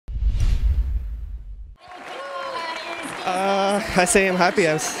I say I'm happy.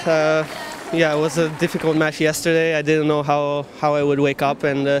 Yeah, it was a difficult match yesterday. I didn't know how I would wake up,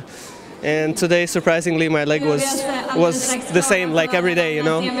 and today, surprisingly, my leg was the same like every day. You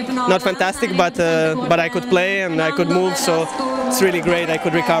know, not fantastic, but I could play and I could move, so it's really great. I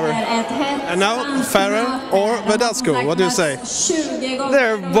could recover. And now, Ferrer or Verdasco, what do you say?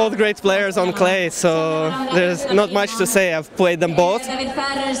 They're both great players on clay, so there's not much to say. I've played them both.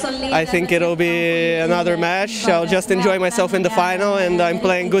 I think it'll be another match. I'll just enjoy myself in the final, and I'm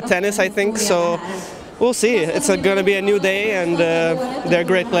playing good tennis, I think, so we'll see. It's going to be a new day, and they're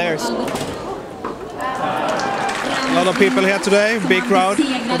great players. A lot of people here today, big crowd.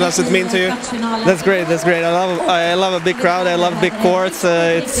 What does it mean to you? That's great. That's great. I love a big crowd. I love big courts.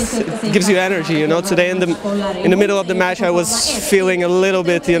 It gives you energy. You know, today in the middle of the match, I was feeling a little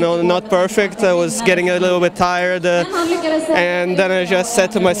bit, you know, not perfect. I was getting a little bit tired, and then I just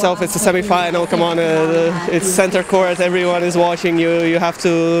said to myself, "It's a semi-final. Come on, it's center court. Everyone is watching you. You have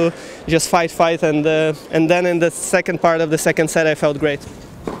to just fight, and then in the second part of the second set, I felt great."